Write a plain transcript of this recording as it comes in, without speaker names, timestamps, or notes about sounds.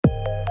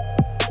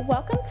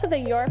Welcome to the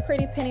Your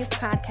Pretty Pennies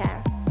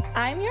podcast.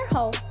 I'm your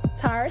host,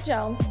 Tara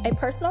Jones, a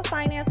personal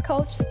finance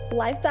coach,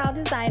 lifestyle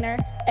designer,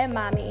 and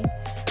mommy.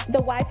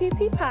 The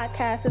YPP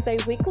podcast is a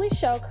weekly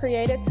show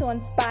created to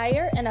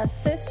inspire and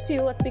assist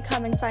you with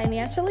becoming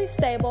financially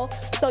stable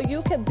so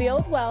you can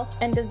build wealth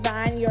and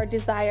design your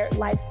desired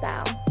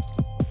lifestyle.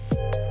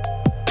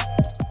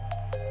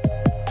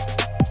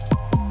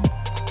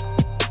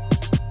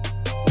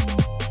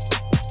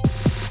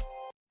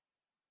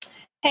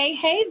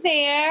 Hey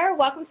there.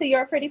 Welcome to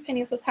Your Pretty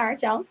Pennies with Tara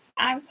Jones.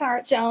 I'm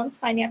Tara Jones,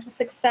 financial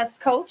success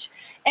coach.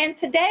 And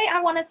today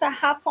I wanted to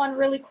hop on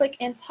really quick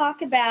and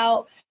talk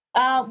about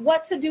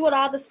what to do with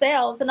all the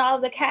sales and all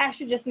of the cash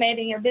you just made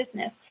in your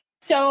business.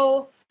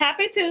 So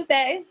happy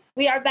Tuesday.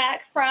 We are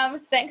back from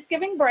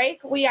Thanksgiving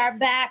break. We are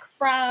back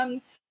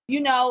from,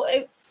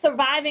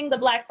 surviving the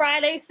Black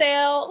Friday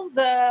sales,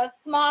 the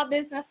Small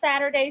Business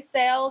Saturday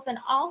sales, and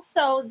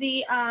also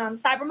the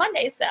Cyber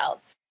Monday sales.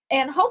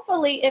 And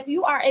hopefully, if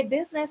you are a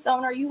business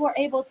owner, you were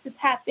able to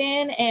tap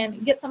in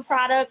and get some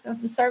products and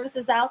some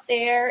services out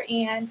there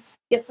and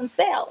get some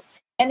sales.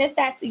 And if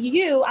that's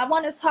you, I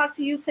want to talk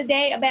to you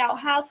today about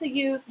how to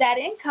use that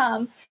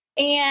income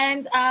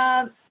and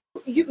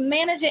you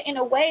manage it in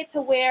a way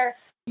to where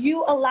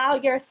you allow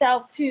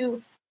yourself to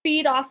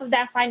feed off of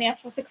that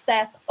financial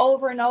success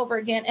over and over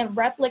again and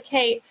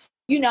replicate,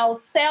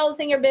 sales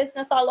in your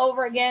business all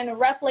over again and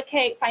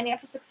replicate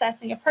financial success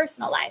in your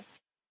personal life.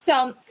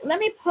 So let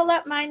me pull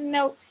up my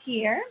notes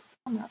here.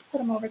 I'm going to put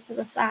them over to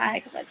the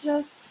side because I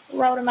just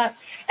wrote them up.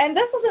 And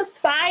this was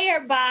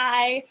inspired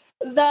by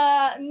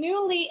the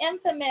newly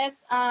infamous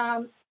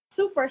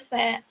Super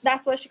Cent,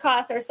 that's what she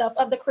calls herself,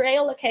 of the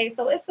Crayola case.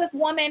 So it's this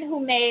woman who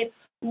made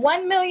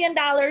 $1 million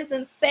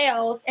in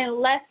sales in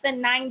less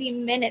than 90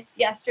 minutes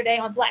yesterday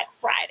on Black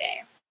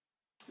Friday.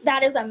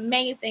 That is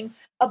amazing.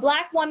 A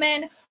Black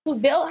woman who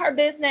built her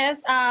business,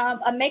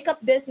 a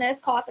makeup business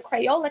called the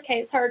Crayola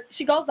case.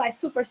 She goes by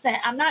Super Cent.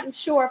 I'm not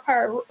sure of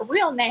her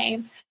real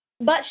name,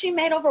 but she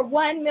made over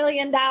 $1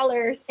 million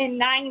in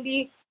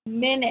 90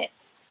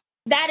 minutes.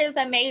 That is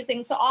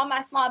amazing. To all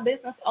my small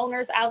business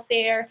owners out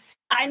there,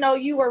 I know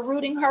you were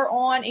rooting her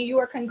on and you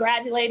were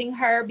congratulating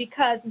her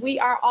because we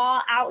are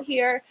all out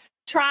here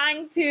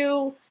trying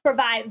to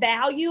provide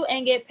value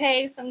and get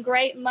paid some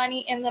great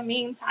money in the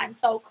meantime.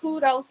 So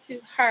kudos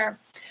to her.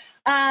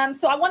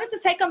 So I wanted to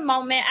take a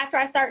moment after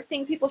I start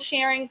seeing people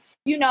sharing,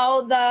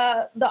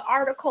 the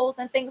articles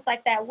and things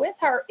like that with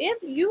her.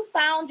 If you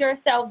found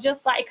yourself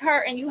just like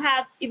her and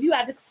if you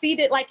have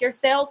exceeded like your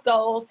sales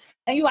goals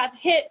and you have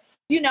hit,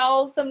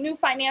 some new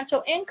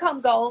financial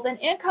income goals and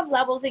income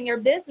levels in your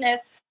business,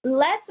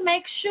 let's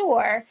make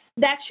sure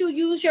that you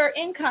use your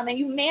income and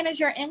you manage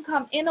your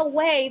income in a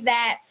way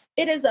that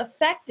it is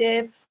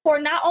effective for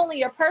not only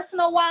your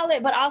personal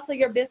wallet, but also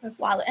your business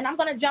wallet. And I'm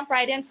going to jump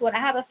right into it. I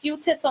have a few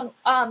tips on,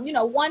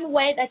 one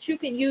way that you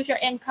can use your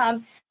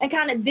income and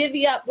kind of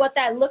divvy up what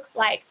that looks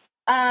like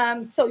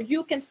so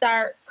you can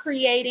start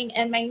creating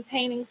and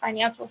maintaining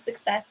financial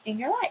success in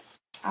your life.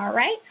 All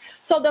right.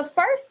 So the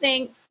first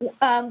thing,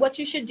 what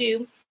you should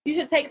do, you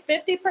should take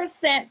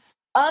 50%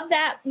 of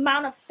that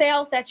amount of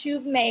sales that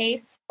you've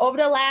made over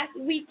the last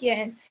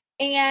weekend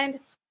and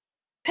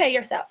pay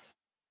yourself.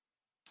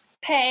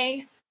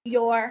 Pay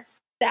yourself.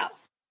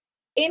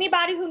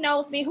 Anybody who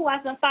knows me, who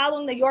has been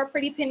following the Your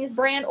Pretty Pennies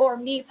brand or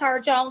me,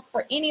 Tara Jones,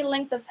 for any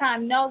length of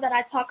time, know that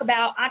I talk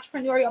about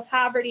entrepreneurial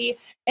poverty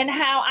and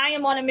how I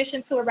am on a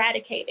mission to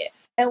eradicate it.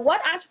 And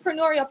what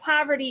entrepreneurial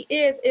poverty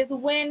is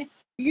when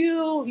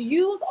you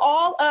use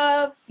all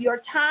of your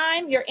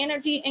time, your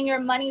energy, and your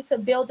money to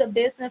build a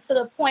business to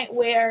the point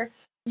where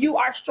you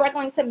are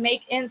struggling to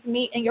make ends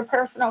meet in your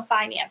personal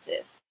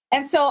finances.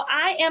 And so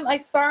I am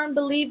a firm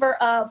believer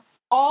of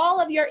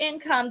all of your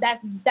income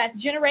that's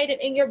generated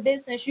in your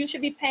business, you should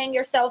be paying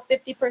yourself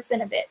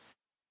 50% of it,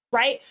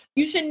 right?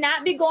 You should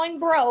not be going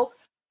broke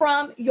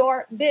from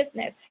your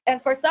business.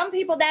 And for some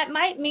people, that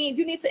might mean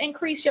you need to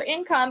increase your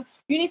income.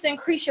 You need to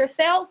increase your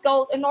sales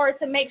goals in order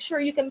to make sure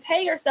you can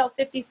pay yourself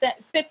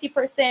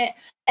 50%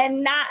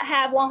 and not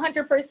have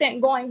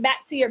 100% going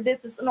back to your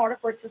business in order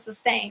for it to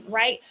sustain,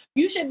 right?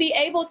 You should be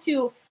able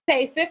to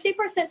pay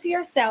 50% to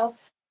yourself,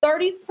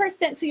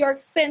 30% to your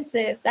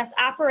expenses, that's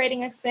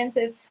operating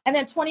expenses, and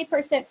then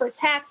 20% for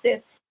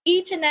taxes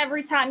each and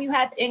every time you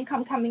have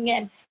income coming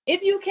in.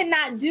 If you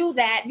cannot do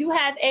that, you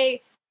have a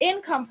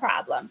income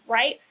problem,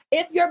 right?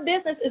 If your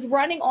business is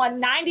running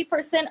on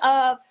 90%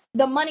 of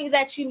the money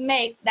that you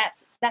make,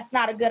 that's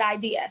not a good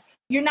idea.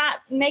 You're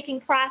not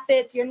making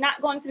profits. You're not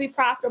going to be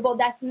profitable.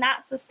 That's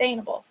not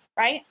sustainable,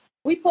 right?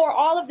 We pour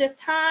all of this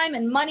time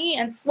and money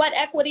and sweat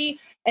equity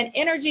and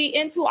energy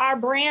into our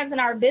brands and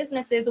our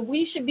businesses.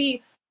 We should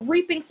be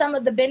reaping some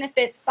of the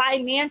benefits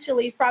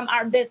financially from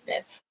our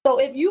business. So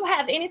if you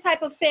have any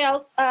type of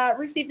sales,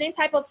 received any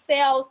type of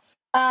sales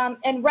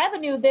and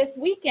revenue this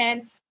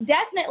weekend,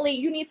 definitely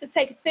you need to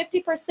take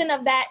 50%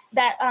 of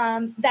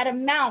that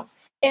amount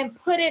and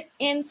put it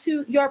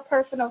into your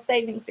personal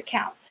savings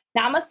account.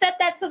 Now I'm gonna set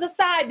that to the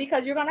side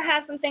because you're gonna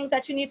have some things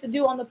that you need to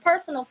do on the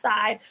personal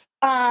side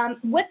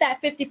with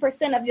that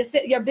 50% of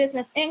your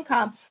business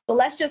income. So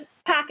let's just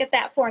pocket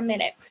that for a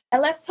minute.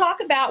 And let's talk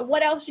about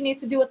what else you need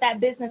to do with that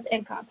business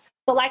income.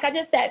 So like I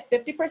just said,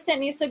 50%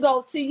 needs to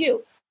go to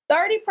you.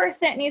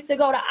 30% needs to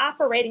go to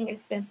operating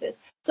expenses.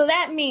 So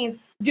that means,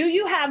 do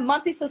you have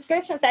monthly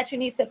subscriptions that you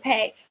need to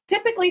pay?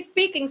 Typically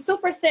speaking,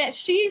 SuperScent,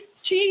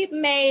 she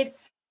made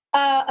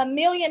 $1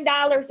 million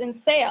in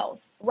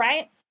sales,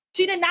 right?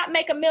 She did not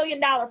make $1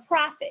 million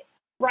profit,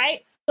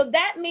 right? So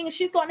that means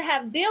she's going to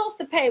have bills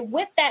to pay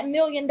with that $1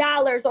 million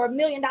or $1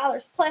 million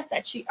plus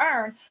that she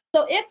earned.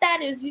 So if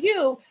that is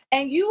you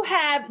and you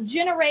have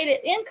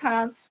generated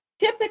income,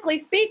 typically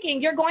speaking,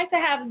 you're going to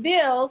have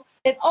bills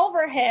and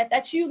overhead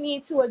that you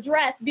need to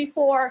address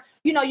before,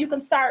 you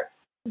can start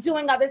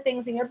doing other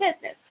things in your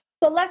business.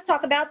 So let's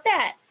talk about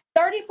that.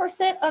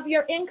 30% of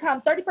your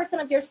income,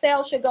 30% of your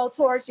sales should go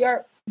towards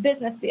your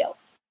business bills,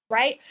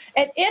 right?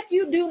 And if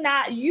you do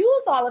not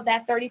use all of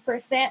that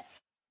 30%,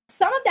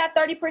 some of that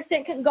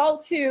 30% can go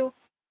to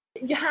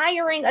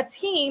hiring a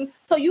team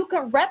so you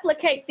can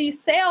replicate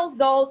these sales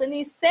goals and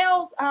these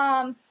sales,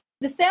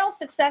 the sales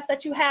success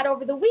that you had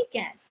over the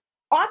weekend.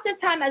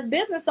 Oftentimes, as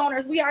business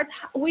owners, we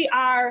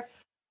are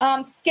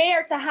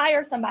scared to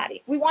hire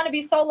somebody. We want to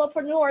be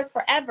solopreneurs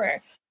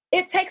forever.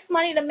 It takes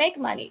money to make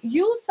money.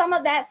 Use some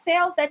of that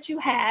sales that you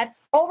had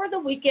over the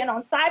weekend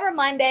on Cyber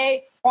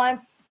Monday, on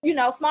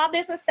Small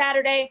Business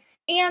Saturday,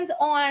 and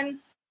on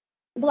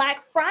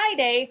Black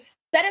Friday.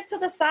 Set it to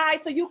the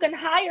side so you can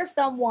hire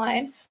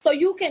someone, so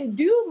you can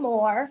do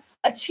more,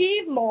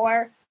 achieve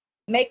more,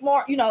 make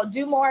more,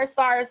 do more as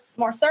far as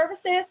more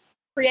services,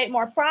 create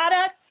more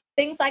products,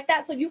 things like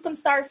that, so you can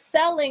start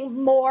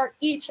selling more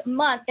each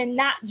month and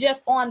not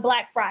just on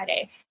Black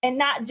Friday and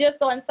not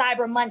just on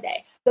Cyber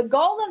Monday. The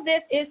goal of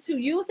this is to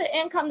use the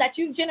income that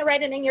you've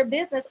generated in your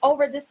business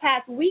over this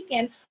past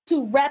weekend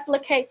to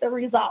replicate the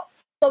results.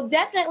 So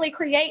definitely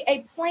create a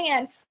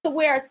plan to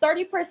where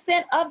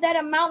 30% of that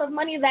amount of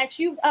money that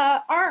you've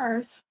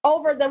earned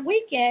over the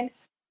weekend,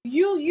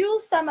 you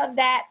use some of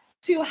that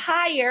to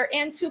hire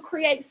and to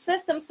create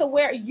systems to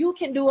where you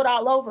can do it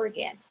all over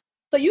again.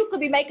 So you could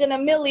be making a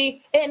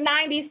milli in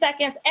 90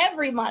 seconds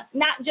every month,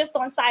 not just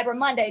on Cyber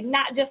Monday,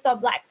 not just on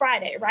Black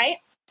Friday, right?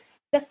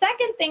 The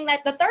third thing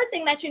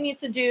that you need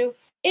to do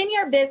in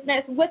your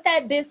business with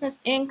that business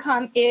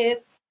income is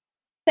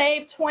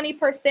save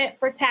 20%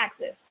 for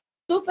taxes.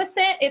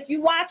 SuperScent, if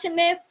you're watching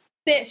this,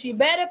 sis, you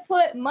better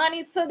put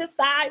money to the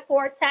side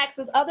for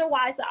taxes.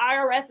 Otherwise, the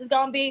IRS is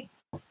going to be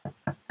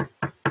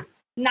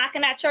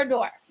knocking at your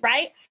door,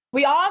 right?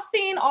 We all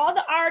seen all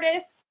the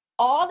artists,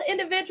 all the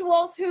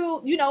individuals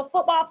who,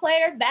 football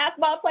players,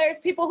 basketball players,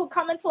 people who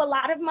come into a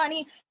lot of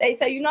money. They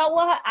say, you know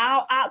what,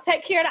 I'll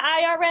take care of the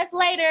IRS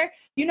later.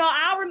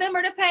 I'll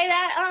remember to pay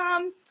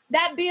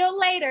that bill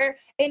later,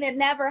 and it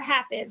never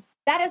happens.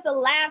 That is the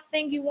last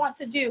thing you want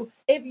to do.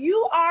 If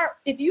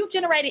you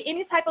generated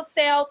any type of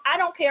sales, I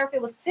don't care if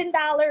it was $10,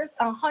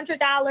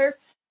 $100,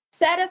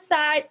 set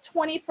aside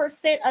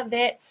 20% of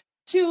it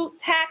to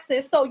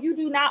taxes so you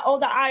do not owe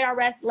the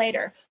IRS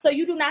later. So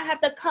you do not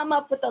have to come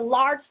up with a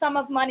large sum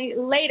of money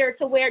later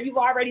to where you've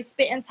already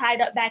spent and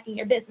tied up back in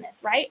your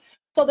business, right?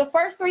 So the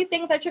first three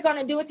things that you're going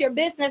to do with your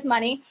business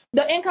money,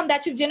 the income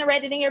that you've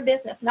generated in your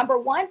business. Number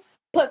one,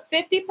 put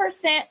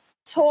 50%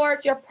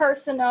 towards your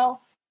personal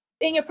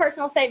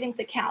savings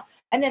account.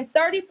 And then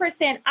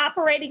 30%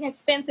 operating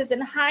expenses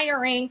and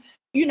hiring,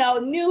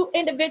 new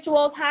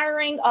individuals,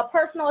 hiring a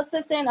personal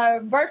assistant, a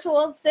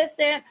virtual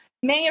assistant,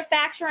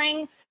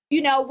 manufacturing,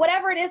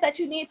 whatever it is that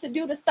you need to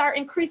do to start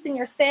increasing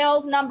your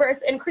sales numbers,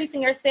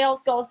 increasing your sales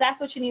goals,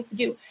 that's what you need to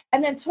do.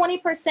 And then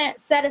 20%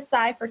 set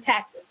aside for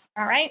taxes.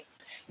 All right.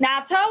 Now,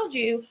 I told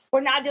you,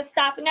 we're not just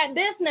stopping at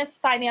business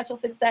financial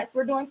success.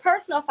 We're doing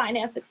personal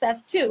finance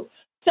success too.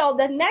 So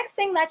the next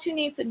thing that you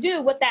need to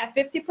do with that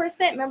 50%,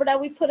 remember that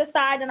we put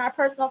aside in our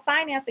personal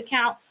finance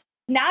account,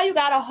 now you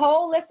got a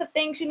whole list of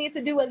things you need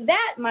to do with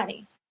that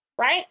money,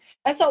 right?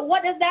 And so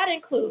what does that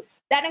include?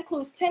 That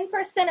includes 10%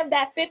 of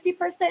that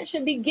 50%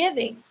 should be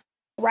giving,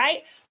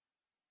 right?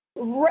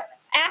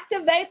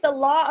 Activate the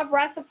law of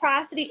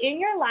reciprocity in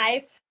your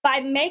life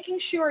by making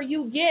sure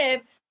you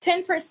give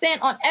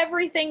 10% on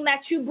everything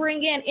that you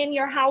bring in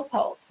your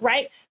household,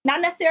 right? Not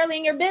necessarily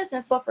in your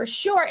business, but for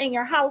sure in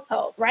your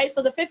household, right?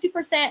 So the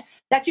 50%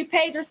 that you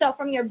paid yourself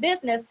from your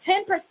business,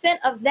 10%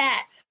 of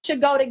that should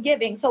go to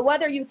giving. So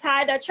whether you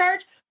tithe at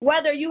church,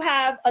 whether you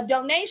have a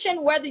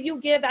donation, whether you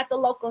give at the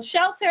local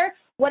shelter,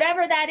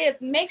 whatever that is,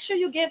 make sure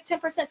you give 10%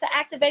 to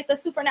activate the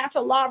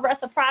supernatural law of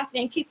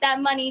reciprocity and keep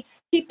that money,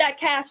 keep that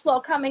cash flow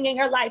coming in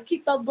your life,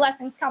 keep those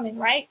blessings coming,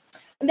 right?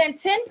 And then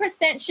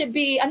 10% should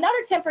be, another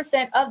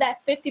 10% of that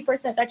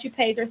 50% that you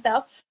paid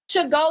yourself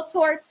should go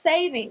towards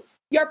savings,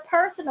 your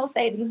personal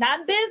savings,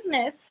 not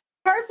business,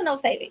 personal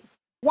savings.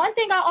 One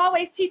thing I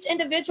always teach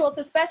individuals,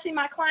 especially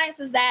my clients,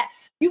 is that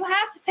you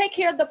have to take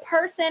care of the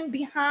person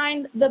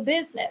behind the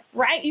business,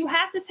 right? You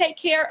have to take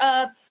care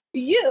of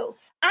you.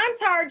 I'm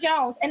Tara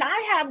Jones, and I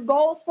have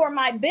goals for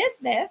my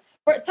business,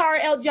 for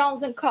Tara L.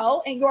 Jones &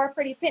 Co. and Your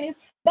Pretty Pennies,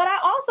 but I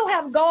also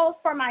have goals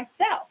for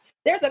myself.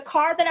 There's a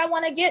car that I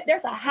want to get.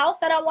 There's a house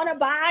that I want to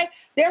buy.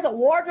 There's a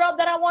wardrobe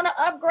that I want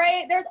to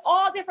upgrade. There's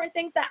all different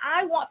things that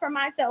I want for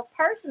myself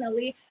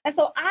personally. And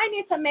so I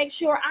need to make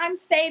sure I'm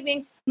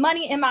saving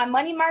money in my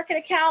money market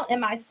account, in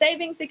my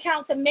savings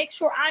account, to make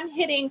sure I'm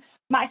hitting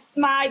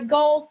my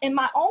goals in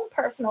my own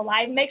personal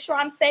life. Make sure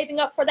I'm saving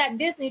up for that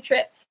Disney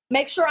trip.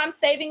 Make sure I'm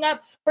saving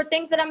up for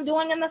things that I'm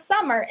doing in the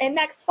summer and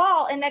next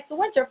fall and next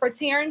winter, for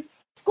Tieran's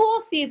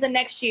school season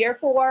next year,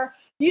 for,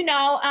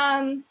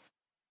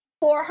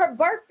 for her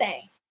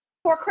birthday,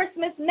 for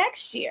Christmas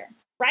next year,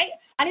 right?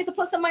 I need to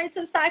put some money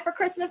to the side for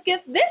Christmas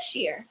gifts this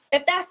year.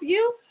 If that's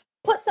you,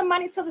 put some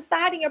money to the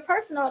side in your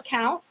personal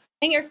account,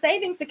 in your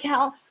savings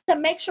account, to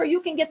make sure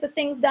you can get the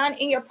things done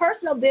in your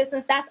personal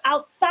business that's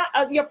outside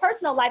of your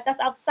personal life, that's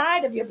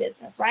outside of your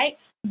business, right?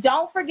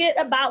 Don't forget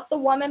about the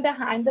woman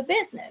behind the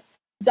business.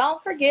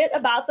 Don't forget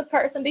about the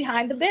person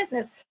behind the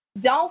business.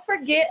 Don't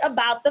forget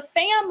about the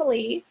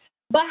family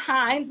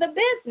behind the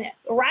business,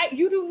 right?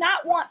 You do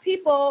not want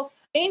people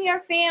in your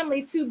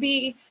family to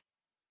be,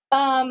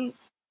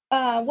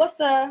 what's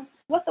the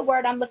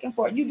word I'm looking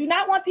for? You do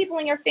not want people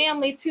in your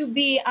family to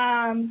be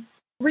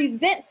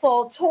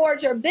resentful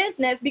towards your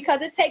business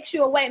because it takes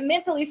you away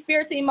mentally,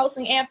 spiritually,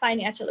 emotionally, and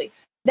financially.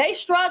 They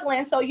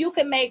struggling so you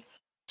can make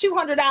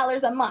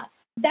 $200 a month.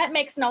 That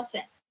makes no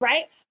sense,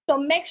 right? So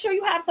make sure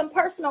you have some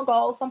personal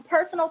goals, some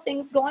personal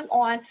things going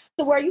on,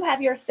 to where you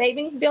have your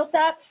savings built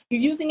up.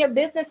 You're using your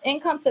business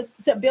income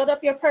to build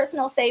up your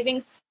personal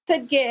savings to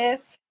give.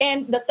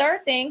 And the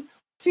third thing,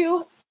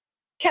 to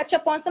catch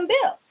up on some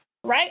bills,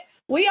 right?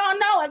 We all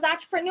know, as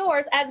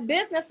entrepreneurs, as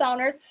business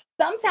owners,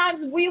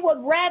 sometimes we would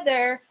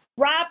rather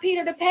rob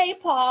Peter to pay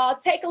Paul,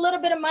 take a little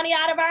bit of money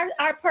out of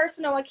our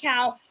personal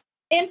account,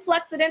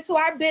 influx it into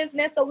our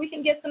business so we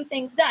can get some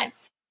things done.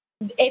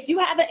 If you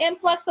have an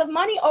influx of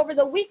money over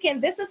the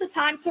weekend, this is the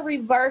time to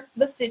reverse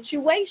the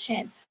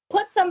situation.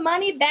 Put some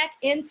money back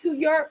into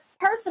your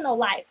personal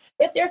life.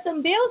 If there's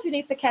some bills you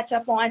need to catch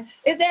up on,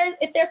 if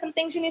there's some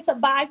things you need to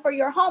buy for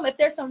your home, if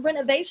there's some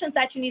renovations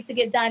that you need to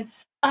get done,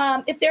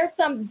 if there's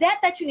some debt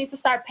that you need to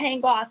start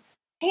paying off,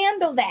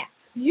 handle that.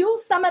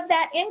 Use some of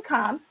that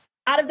income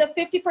out of the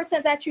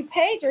 50% that you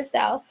paid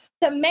yourself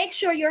to make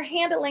sure you're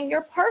handling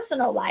your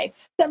personal life,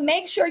 to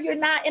make sure you're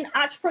not in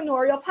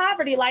entrepreneurial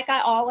poverty, like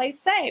I always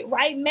say,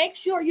 right? Make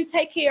sure you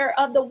take care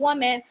of the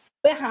woman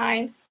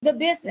behind the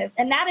business.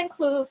 And that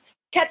includes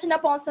catching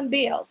up on some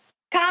bills.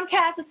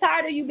 Comcast is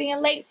tired of you being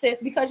late,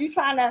 sis, because you're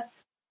trying to,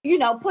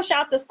 push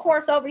out this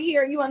course over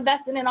here. You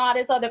investing in all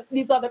these other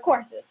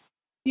courses,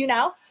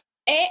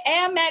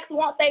 Amex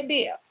want their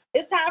bill.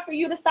 It's time for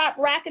you to stop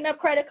racking up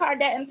credit card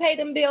debt and pay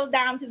them bills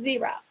down to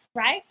zero,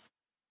 right?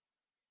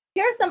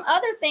 Here's some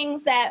other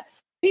things that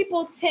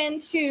people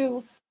tend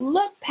to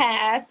look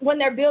past when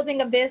they're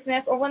building a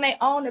business or when they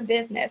own a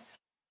business.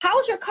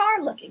 How's your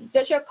car looking?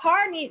 Does your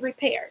car need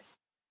repairs?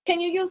 Can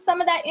you use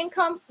some of that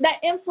income, that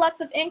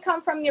influx of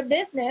income from your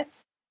business,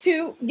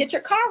 to get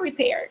your car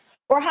repaired?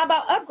 Or how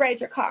about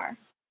upgrade your car?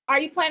 Are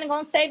you planning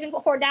on saving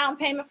for down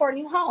payment for a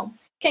new home?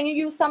 Can you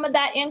use some of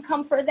that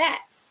income for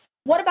that?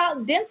 What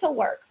about dental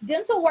work?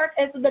 Dental work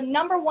is the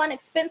number one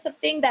expensive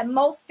thing that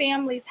most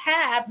families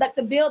have, that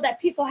the bill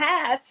that people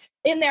have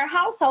in their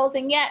households.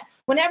 And yet,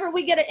 whenever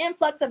we get an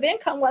influx of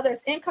income, whether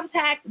it's income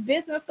tax,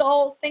 business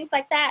goals, things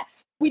like that,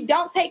 we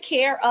don't take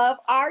care of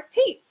our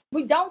teeth.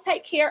 We don't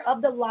take care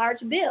of the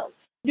large bills.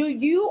 Do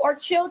you or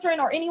children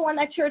or anyone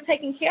that you're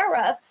taking care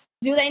of,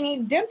 do they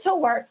need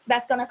dental work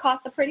that's going to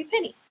cost a pretty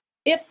penny?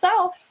 If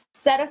so,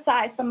 set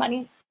aside some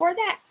money for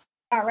that.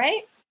 All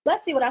right.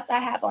 Let's see what else I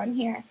have on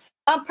here.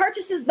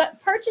 Purchasing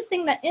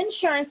the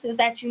insurances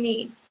that you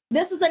need.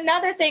 This is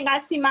another thing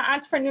I see my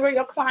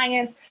entrepreneurial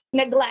clients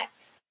neglect.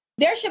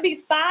 There should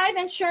be 5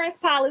 insurance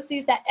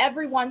policies that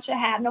everyone should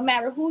have, no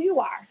matter who you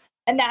are.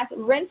 And that's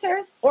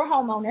renters or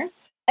homeowners.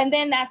 And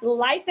then that's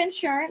life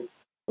insurance,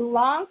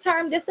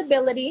 long-term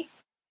disability,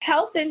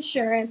 health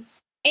insurance,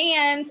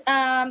 and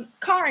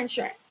car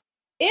insurance.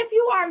 If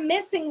you are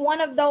missing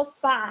one of those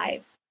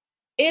 5,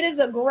 it is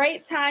a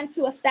great time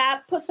to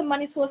put some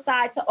money to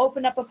aside to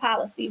open up a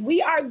policy.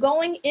 We are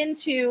going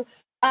into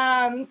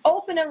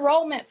open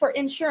enrollment for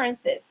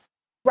insurances,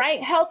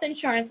 right? Health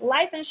insurance,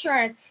 life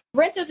insurance,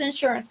 renter's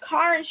insurance,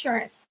 car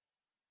insurance.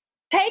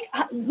 Take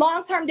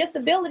long-term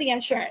disability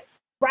insurance,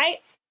 right?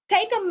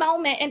 Take a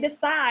moment and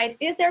decide,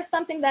 is there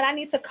something that I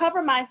need to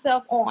cover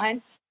myself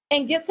on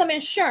and get some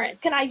insurance?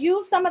 Can I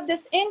use some of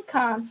this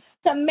income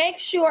to make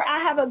sure I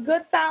have a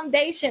good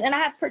foundation and I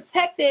have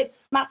protected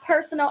my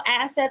personal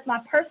assets, my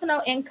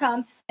personal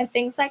income, and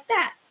things like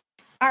that?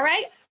 All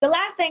right. The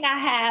last thing I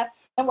have,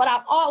 and what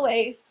I'm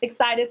always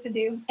excited to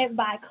do, is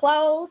buy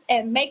clothes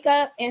and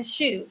makeup and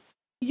shoes.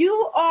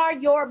 You are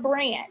your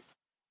brand.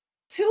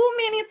 Too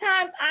many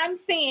times I'm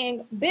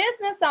seeing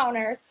business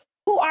owners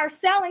who are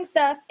selling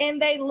stuff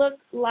and they look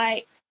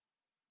like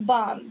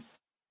bums.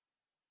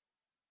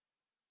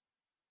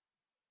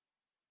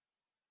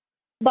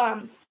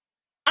 Bums.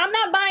 I'm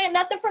not buying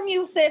nothing from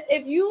you, sis,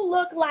 if you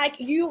look like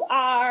you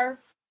are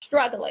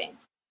struggling.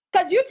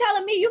 Because you're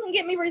telling me you can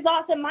get me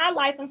results in my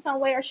life in some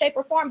way or shape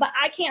or form, but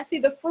I can't see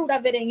the fruit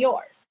of it in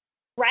yours,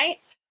 right?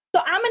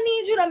 So I'm going to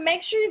need you to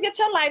make sure you get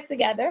your life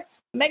together.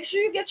 Make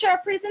sure you get your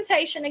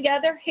presentation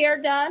together,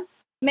 hair done,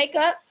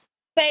 makeup,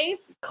 face,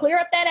 clear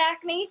up that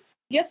acne,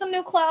 get some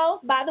new clothes.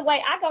 By the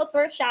way, I go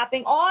thrift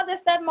shopping. All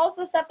this stuff, most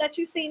of the stuff that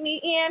you see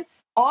me in,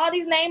 all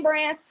these name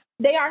brands,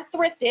 they are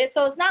thrifted.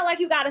 So it's not like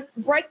you got to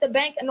break the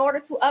bank in order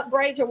to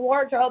upgrade your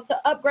wardrobe,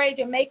 to upgrade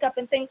your makeup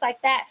and things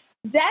like that.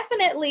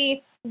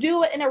 Definitely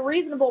do it in a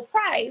reasonable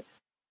price.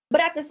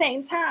 But at the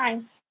same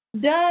time,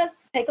 does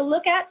take a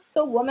look at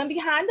the woman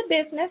behind the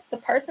business, the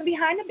person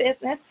behind the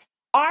business.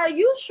 Are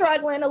you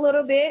struggling a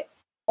little bit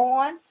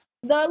on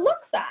the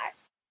look side?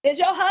 Is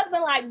your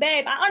husband like,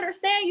 babe, I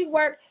understand you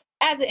work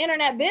as an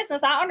internet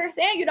business. I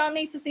understand you don't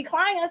need to see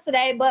clients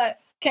today, but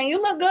can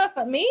you look good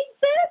for me,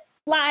 sis?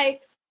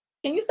 Like,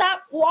 can you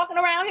stop walking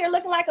around here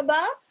looking like a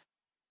bum?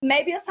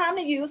 Maybe it's time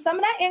to use some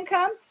of that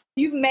income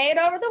you've made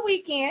over the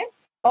weekend,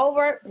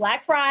 over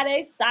Black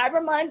Friday,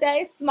 Cyber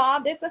Monday,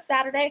 Small Business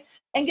Saturday,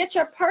 and get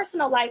your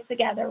personal life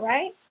together,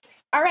 right?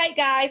 All right,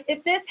 guys,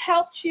 if this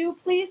helped you,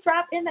 please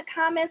drop in the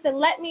comments and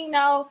let me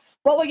know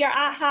what were your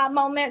aha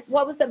moments,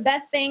 what was the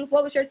best things,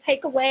 what was your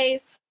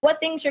takeaways, what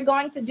things you're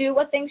going to do,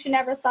 what things you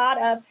never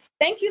thought of.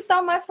 Thank you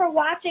so much for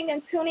watching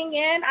and tuning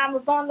in. I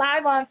was going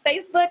live on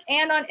Facebook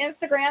and on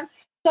Instagram.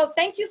 So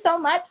thank you so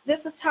much.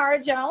 This is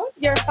Tara Jones,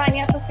 your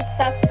financial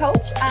success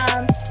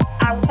coach.